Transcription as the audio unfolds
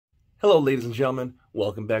Hello ladies and gentlemen,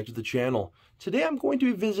 welcome back to the channel. Today I'm going to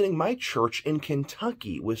be visiting my church in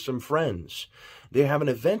Kentucky with some friends. They have an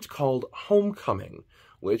event called Homecoming,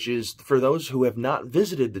 which is for those who have not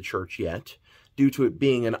visited the church yet. Due to it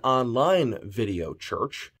being an online video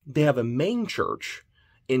church, they have a main church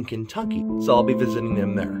in Kentucky, so I'll be visiting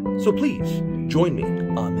them there. So please, join me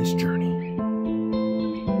on this journey.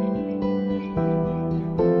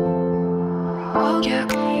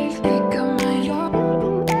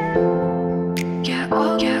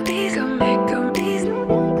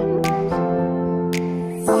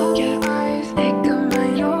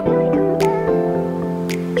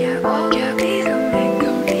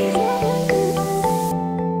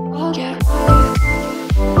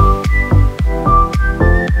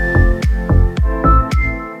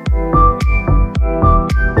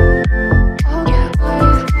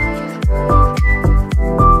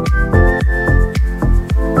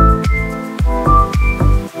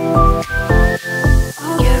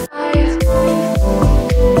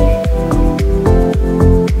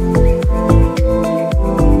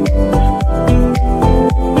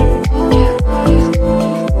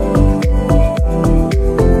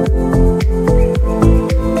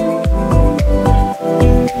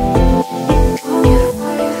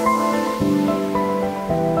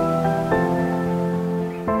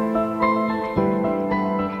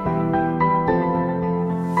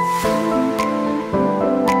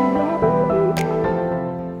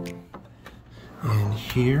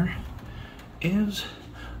 Here is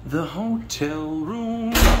the hotel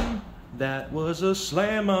room. That was a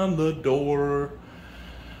slam on the door.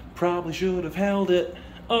 Probably should have held it.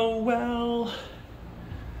 Oh well.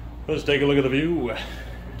 Let's take a look at the view.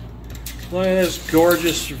 Look at this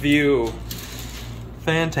gorgeous view.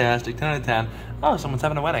 Fantastic, 10 out of 10. Oh, someone's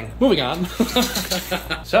having a wedding. Moving on.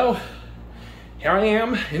 So, here I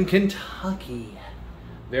am in Kentucky.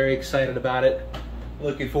 Very excited about it.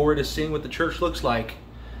 Looking forward to seeing what the church looks like.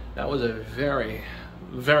 That was a very,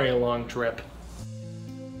 very long trip.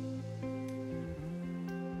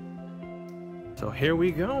 So here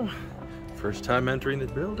we go. First time entering the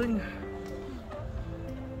building.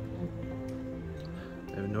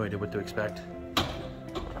 I have no idea what to expect.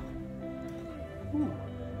 Ooh.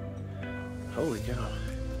 Holy cow.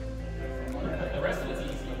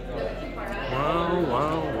 Wow,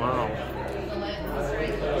 wow, wow.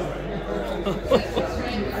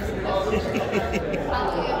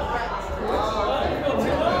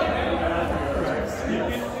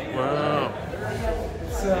 Wow.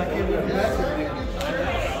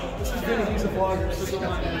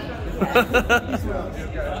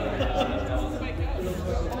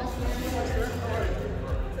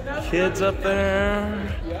 Kids up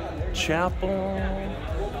there. Chapel.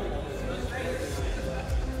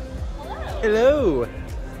 Hello.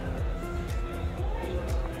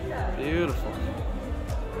 Beautiful.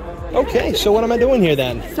 Okay, so what am I doing here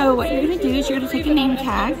then? So what you're going to do is you're going to take a name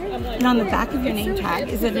tag, and on the back of your name tag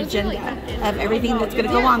is an agenda of everything that's going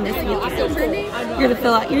to go on this weekend. You're going to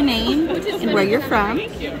fill out your name and where you're from,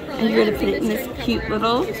 and you're going to put it in this cute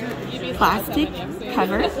little plastic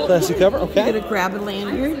cover. Plastic cover, okay. You're going to grab a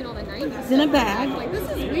lanyard, it's in a bag,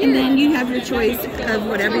 and then you have your choice of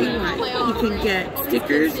whatever you want. You can get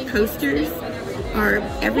stickers, posters, or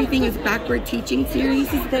everything is Backward Teaching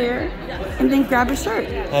series is there, and then grab a shirt.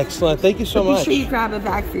 Excellent, thank you so much. Be sure you grab a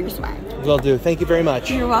bag for your swag. Will do, thank you very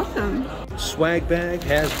much. You're welcome. Swag bag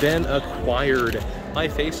has been acquired. My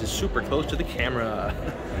face is super close to the camera.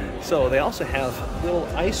 So they also have little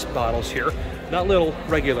ice bottles here, not little,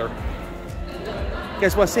 regular. You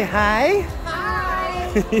guys want to say hi?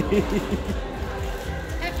 Hi!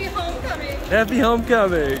 Happy homecoming! Happy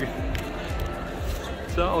homecoming!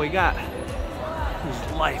 So we got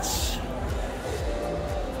these lights.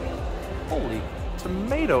 Holy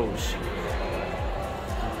tomatoes.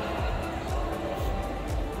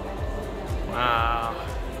 Wow.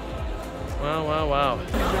 Wow, wow, wow.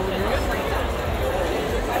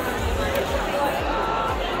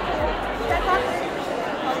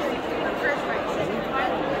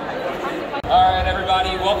 All right, everybody,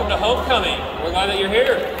 welcome to Homecoming. We're glad that you're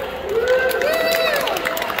here.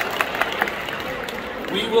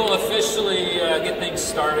 We will officially get things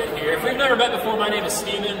started here. If we've never met before, my name is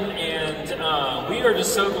Steven, and we are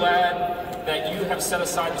just so glad that you have set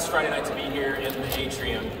aside this Friday night to be here in the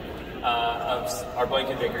atrium of our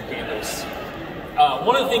Blankenbaker campus.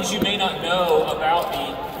 One of the things you may not know about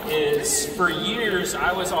me is for years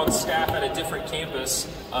I was on staff at a different campus,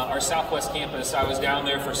 our Southwest campus. I was down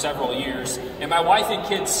there for several years, and my wife and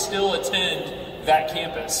kids still attend that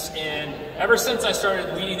campus. And ever since I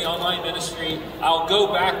started leading the online ministry, I'll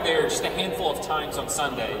go back there just a handful of times on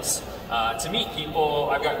Sundays. to meet people.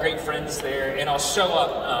 I've got great friends there, and I'll show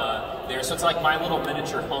up there. So it's like my little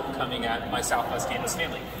miniature homecoming at my Southwest campus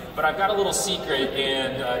family. But I've got a little secret,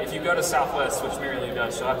 and if you go to Southwest, which Mary Lou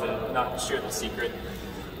does, she'll have to not share the secret.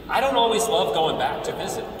 I don't always love going back to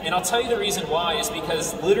visit. And I'll tell you the reason why is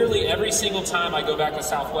because literally every single time I go back to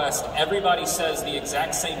Southwest, everybody says the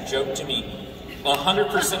exact same joke to me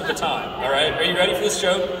 100% of the time. All right, are you ready for this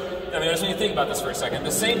joke? I mean, I just need to think about this for a second.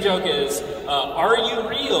 The same joke is, are you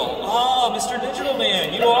real? Oh, Mr. Digital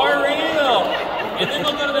Man, you are real. And then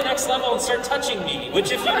they'll go to the next level and start touching me,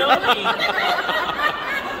 which if you know me,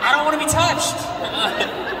 I don't want to be touched.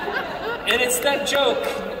 And it's that joke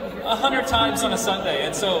 100 times on a Sunday,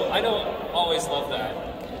 and so I don't always love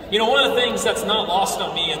that. You know, one of the things that's not lost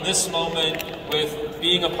on me in this moment with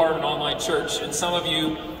being a part of an online church, and some of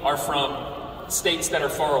you are from states that are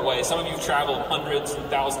far away. Some of you have traveled hundreds and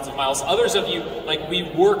thousands of miles. Others of you, like, we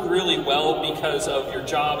work really well because of your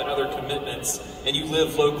job and other commitments, and you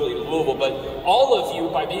live locally to Louisville. But all of you,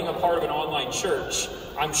 by being a part of an online church,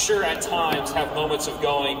 I'm sure at times have moments of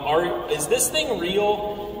going, is this thing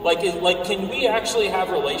real? Like, can we actually have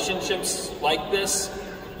relationships like this?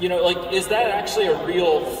 You know, like, is that actually a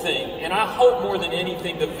real thing? And I hope more than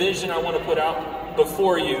anything, the vision I want to put out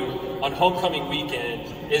before you on homecoming weekend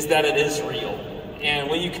is that it is real. And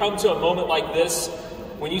when you come to a moment like this,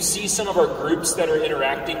 when you see some of our groups that are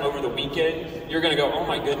interacting over the weekend, you're going to go, oh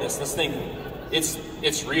my goodness, this thing, it's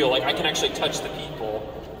real. Like, I can actually touch the people.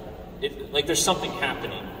 Like, there's something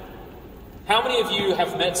happening. How many of you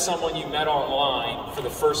have met someone you met online for the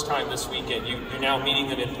first time this weekend? You're now meeting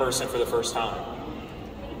them in person for the first time.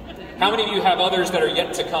 How many of you have others that are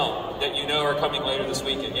yet to come that you know are coming later this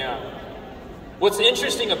weekend? Yeah. What's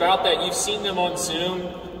interesting about that, you've seen them on Zoom.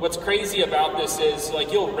 What's crazy about this is,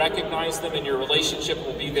 like, you'll recognize them and your relationship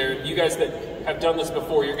will be there. You guys that have done this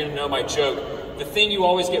before, you're going to know my joke. The thing you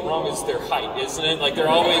always get wrong is their height, isn't it? Like, they're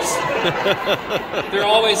always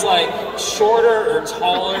like shorter or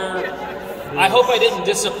taller. I hope I didn't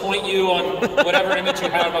disappoint you on whatever image you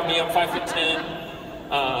have of me. I'm 5'10".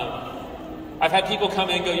 I've had people come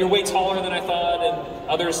in and go, "You're way taller than I thought," and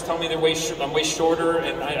others tell me I'm way shorter,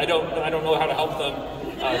 and I don't know how to help them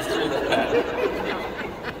through that.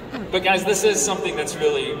 But guys, this is something that's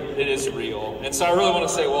it is real. And so I really want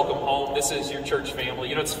to say welcome home. This is your church family.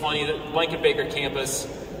 You know, it's funny that Lincoln Baker campus,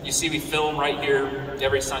 you see we film right here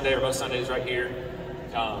every Sunday, or most Sundays right here.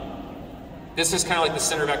 This is kind of like the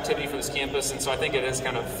center of activity for this campus, and so I think it is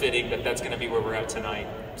kind of fitting that that's going to be where we're at tonight.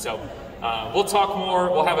 So we'll talk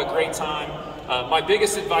more. We'll have a great time. My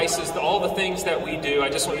biggest advice is all the things that we do, I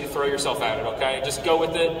just want you to throw yourself at it, okay? Just go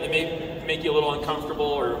with it. It may make you a little uncomfortable,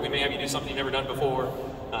 or we may have you do something you've never done before.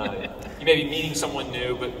 You may be meeting someone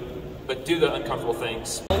new, but do the uncomfortable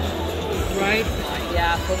things. Right?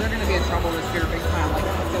 Yeah, so they're going to be in trouble this year big time. Like,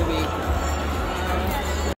 it's going to be...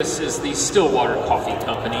 This is the Stillwater Coffee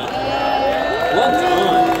Company. Well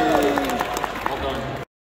done. Well done.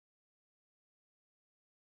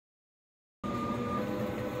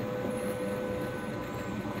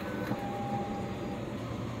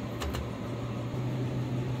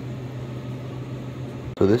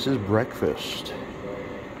 So this is breakfast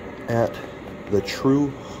at the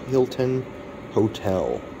True Hilton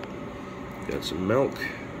Hotel. Got some milk.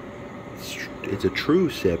 It's a True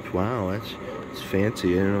sip. Wow, it's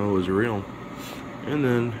fancy. I didn't know it was real. And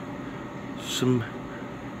then some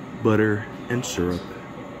butter and syrup.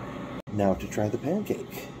 Now to try the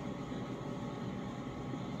pancake.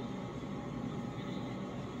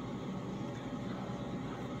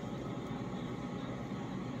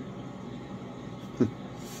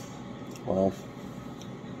 Well,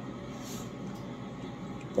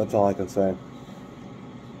 that's all I can say.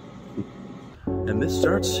 And this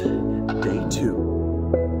starts day 2.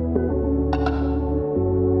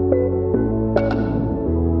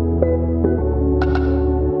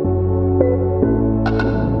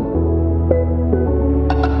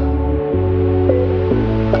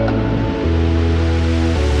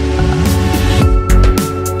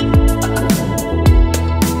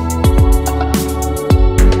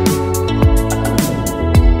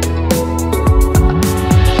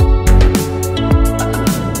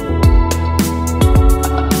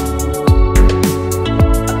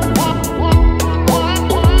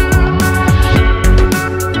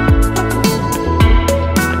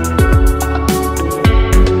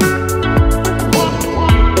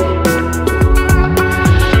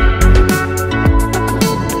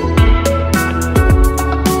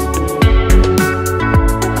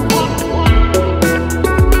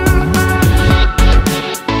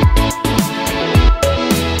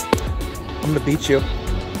 I'm gonna beat you.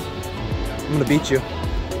 I'm gonna beat you.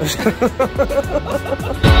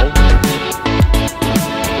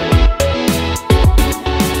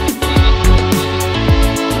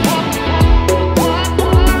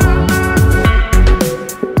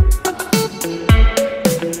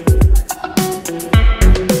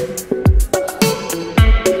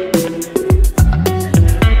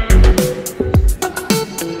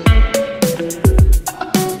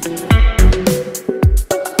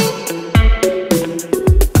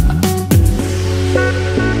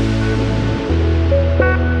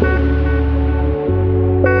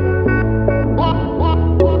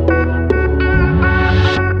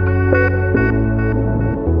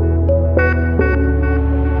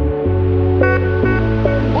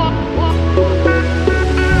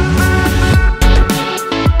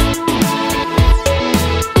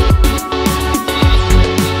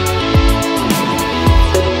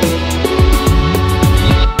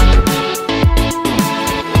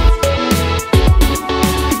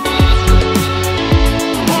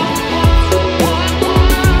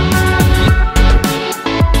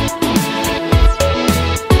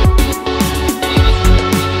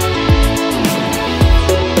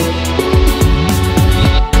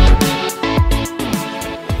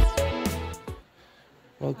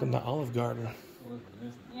 Olive Garden.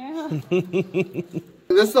 Yeah.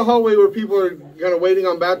 This is the hallway where people are kind of waiting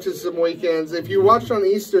on baptism weekends. If you watched on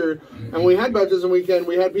Easter, and we had baptism weekend,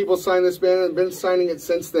 we had people sign this banner and been signing it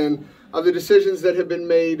since then of the decisions that have been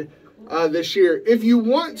made this year. If you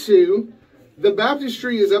want to, the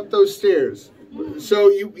baptistry is up those stairs. So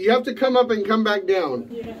you have to come up and come back down.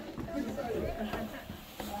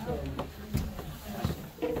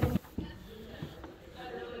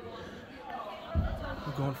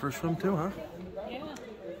 We're going for a swim too, huh? Yeah.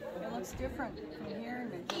 It looks different from here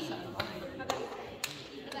than just online.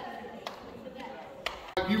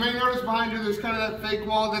 You may notice behind you there's kind of that fake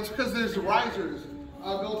wall. That's because there's risers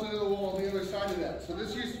built into the wall on the other side of that. So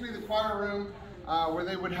this used to be the choir room where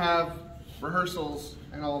they would have rehearsals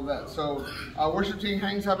and all of that. So worship team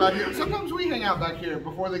hangs out back here. Sometimes we hang out back here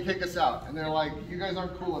before they kick us out. And they're like, you guys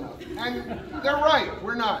aren't cool enough. And they're right,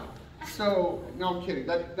 we're not. So, no, I'm kidding.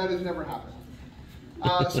 That has never happened.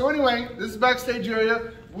 So anyway, this is backstage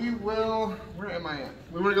area. We will, where am I at?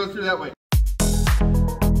 We want to go through that way.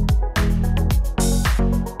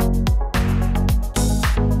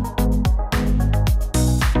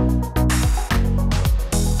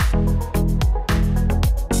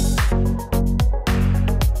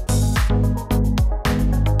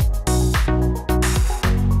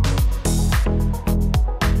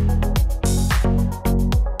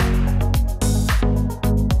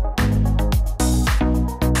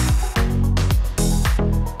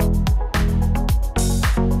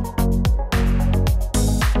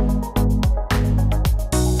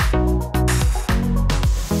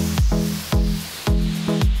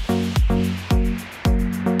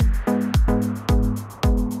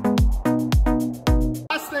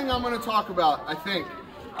 I'm going to talk about, I think,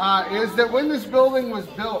 is that when this building was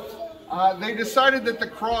built, they decided that the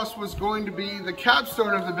cross was going to be the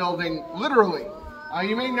capstone of the building, literally.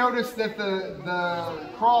 You may notice that the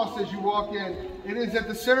cross, as you walk in, it is at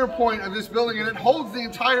the center point of this building, and it holds the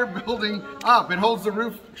entire building up. It holds the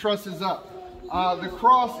roof trusses up. The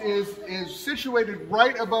cross is situated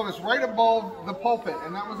right above us, right above the pulpit,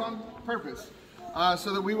 and that was on purpose.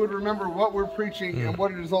 So that we would remember what we're preaching and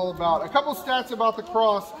what it is all about. A couple stats about the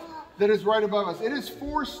cross that is right above us. It is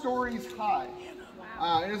 4 stories high.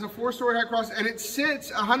 It is a 4-story high cross, and it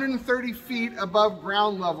sits 130 feet above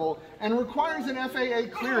ground level and requires an FAA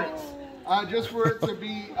clearance just for it to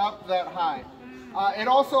be up that high. It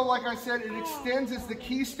also, like I said, it extends as the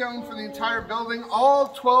keystone for the entire building. All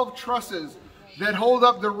 12 trusses that hold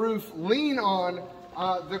up the roof lean on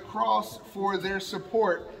the cross for their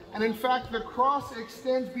support. And in fact, the cross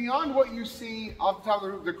extends beyond what you see off the top of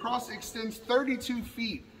the roof. The cross extends 32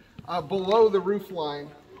 feet below the roof line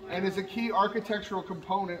and is a key architectural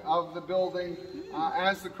component of the building,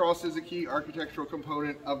 as the cross is a key architectural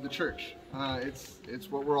component of the church.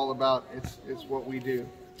 It's what we're all about. It's what we do.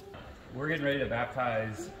 We're getting ready to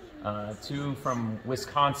baptize 2 from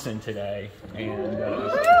Wisconsin today, and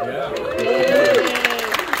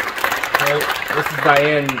So this is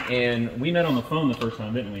Diane, and we met on the phone the first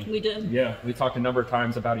time, didn't we? We did. Yeah, we talked a number of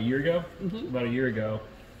times about a year ago.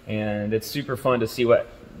 And it's super fun to see what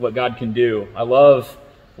God can do. I love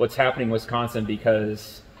what's happening in Wisconsin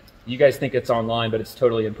because you guys think it's online, but it's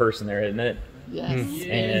totally in person there, isn't it? Yes.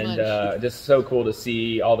 And just so cool to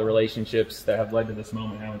see all the relationships that have led to this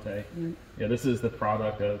moment, haven't they? Yeah, this is the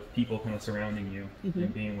product of people kind of surrounding you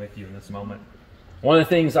and being with you in this moment. One of the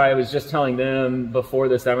things I was just telling them before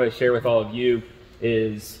this that I'm going to share with all of you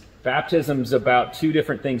is baptism's about 2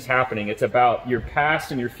 different things happening. It's about your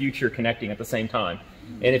past and your future connecting at the same time.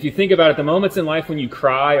 And if you think about it, the moments in life when you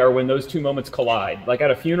cry are when those 2 moments collide. Like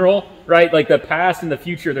at a funeral, right? Like the past and the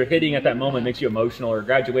future, they're hitting at that moment, makes you emotional, or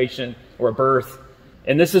graduation, or a birth.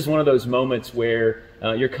 And this is one of those moments where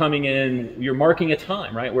you're coming in, you're marking a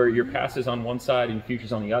time, right? Where your past is on one side and your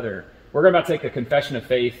future's on the other. We're about to take a confession of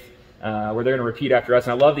faith where they're going to repeat after us.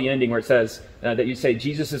 And I love the ending where it says that you say,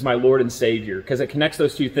 Jesus is my Lord and Savior, because it connects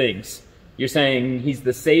those 2 things. You're saying he's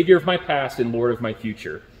the Savior of my past and Lord of my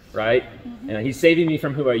future, right? He's saving me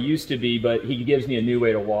from who I used to be, but he gives me a new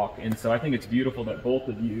way to walk. And so I think it's beautiful that both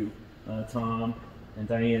of you, Tom and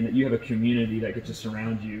Diane, that you have a community that gets to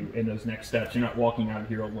surround you in those next steps. You're not walking out of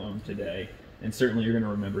here alone today. And certainly you're going to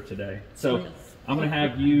remember today. So I'm going to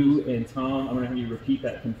have you and Tom, I'm going to have you repeat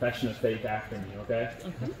that confession of faith after me, okay?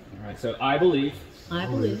 All right, so I believe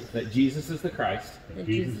that Jesus is the Christ,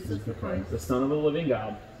 the Son of the living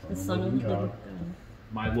God,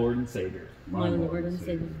 my Lord and Savior.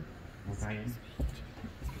 Okay.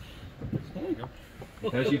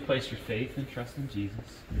 Because you've placed your faith and trust in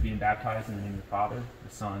Jesus, you're being baptized in the name of the Father,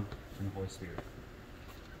 the Son, and the Holy Spirit.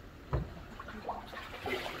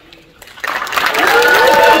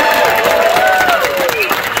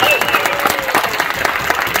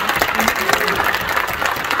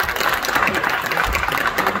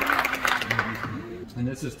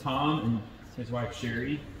 Tom and his wife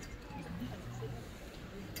Sherry.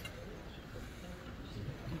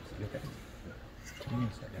 Okay.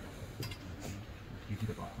 You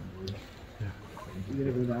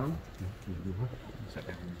gonna go down?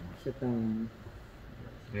 Sit down.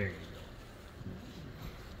 There you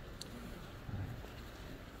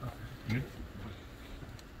go. Good.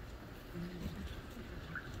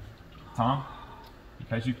 Tom,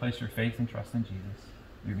 because you place your faith and trust in Jesus,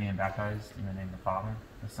 you're being baptized in the name of the Father,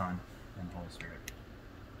 the Son, and the Holy Spirit.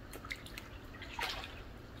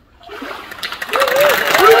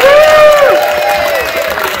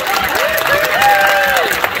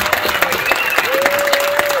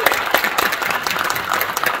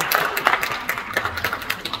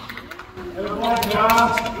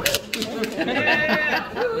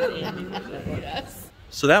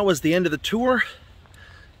 So that was the end of the tour.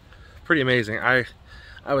 Pretty amazing. I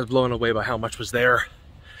was blown away by how much was there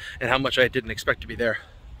and how much I didn't expect to be there.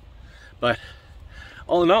 But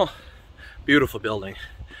all in all, beautiful building.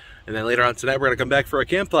 And then later on tonight, we're gonna come back for a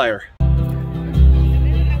campfire.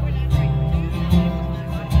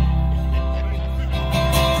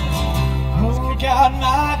 Oh God,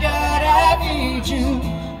 my God, I need you.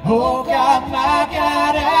 Oh God, my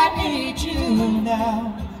God, I need you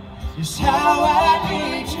now. Just how I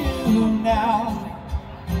need you now.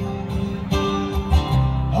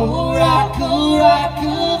 Oh rock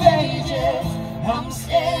of ages, I'm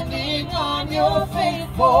standing on your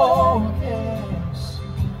faithfulness.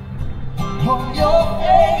 On your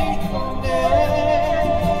faithfulness.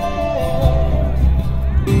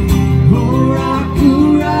 Oh rock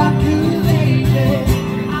of ages,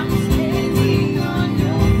 I'm standing on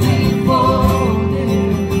your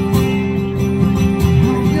faithfulness.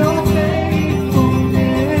 On your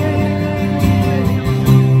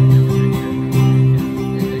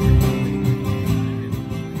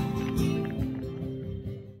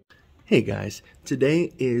Hey guys,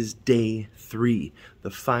 today is day 3,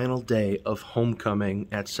 the final day of homecoming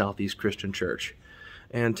at Southeast Christian Church.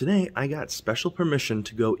 And today I got special permission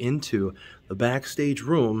to go into the backstage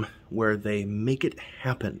room where they make it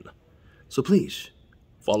happen. So please,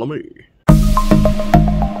 follow me.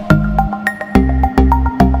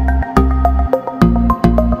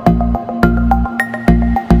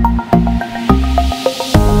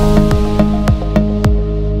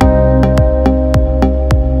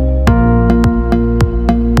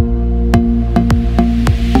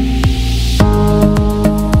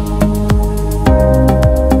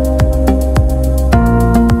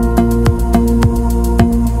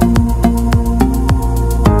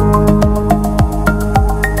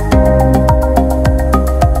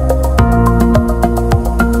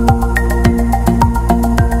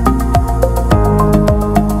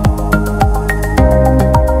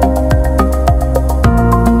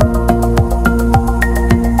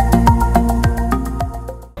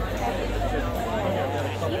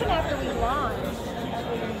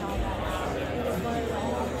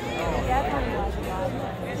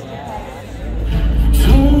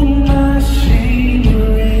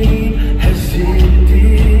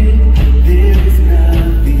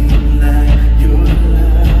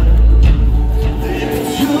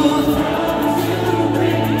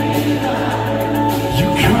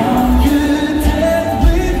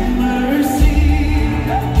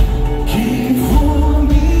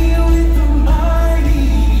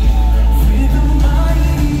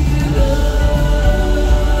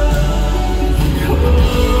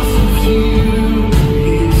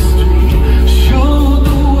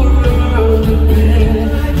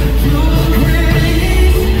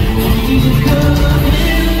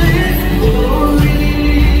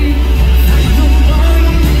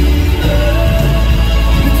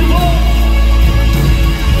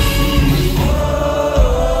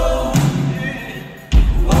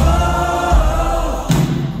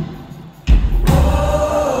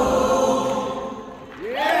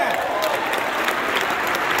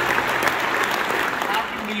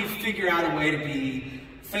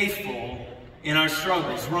 in our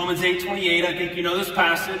struggles. Romans 8:28, I think you know this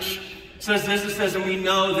passage, says this. It says, and we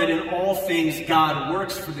know that in all things God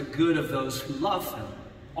works for the good of those who love him.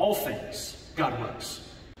 All things God works.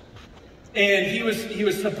 And he was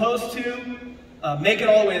supposed to make it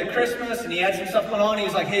all the way to Christmas, and he had some stuff going on. He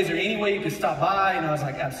was like, hey, is there any way you could stop by? And I was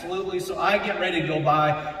like, absolutely. So I get ready to go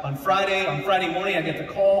by on Friday. On Friday morning, I get the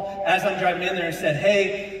call as I'm driving in there and said,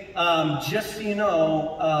 hey, just so you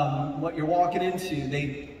know what you're walking into,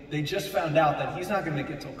 they just found out that he's not going to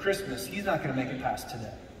make it till Christmas. He's not going to make it past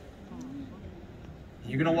today.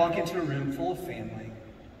 You're going to walk into a room full of family.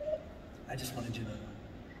 I just wanted you to know.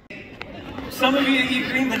 Some of you eat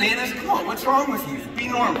green bananas. Come on, what's wrong with you? Be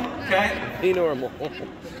normal, okay? Be normal.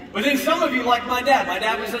 But then some of you, like my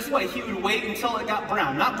dad was this way. He would wait until it got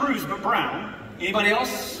brown. Not bruised, but brown. Anybody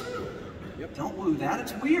else? Yep. Don't woo that.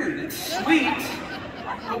 It's weird. It's sweet.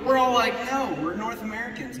 But we're all like, no, we're North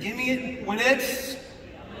Americans. Give me it when it's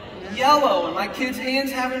yellow and my kids'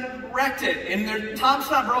 hands haven't wrecked it and their top's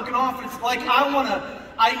not broken off. It's like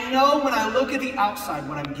I know when I look at the outside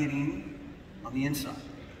what I'm getting on the inside.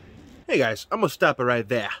 Hey guys, I'm going to stop it right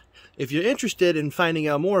there. If you're interested in finding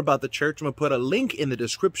out more about the church, I'm going to put a link in the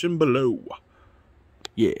description below.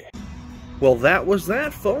 Yeah. Well, that was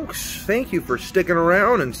that, folks. Thank you for sticking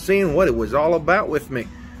around and seeing what it was all about with me.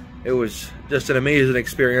 It was just an amazing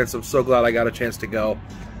experience. I'm so glad I got a chance to go.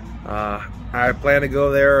 I plan to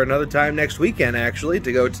go there another time next weekend, actually,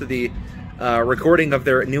 to go to the recording of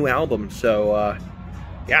their new album. So,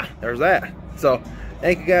 yeah, there's that. So,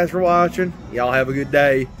 thank you guys for watching. Y'all have a good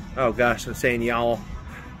day. Oh, gosh, I'm saying y'all.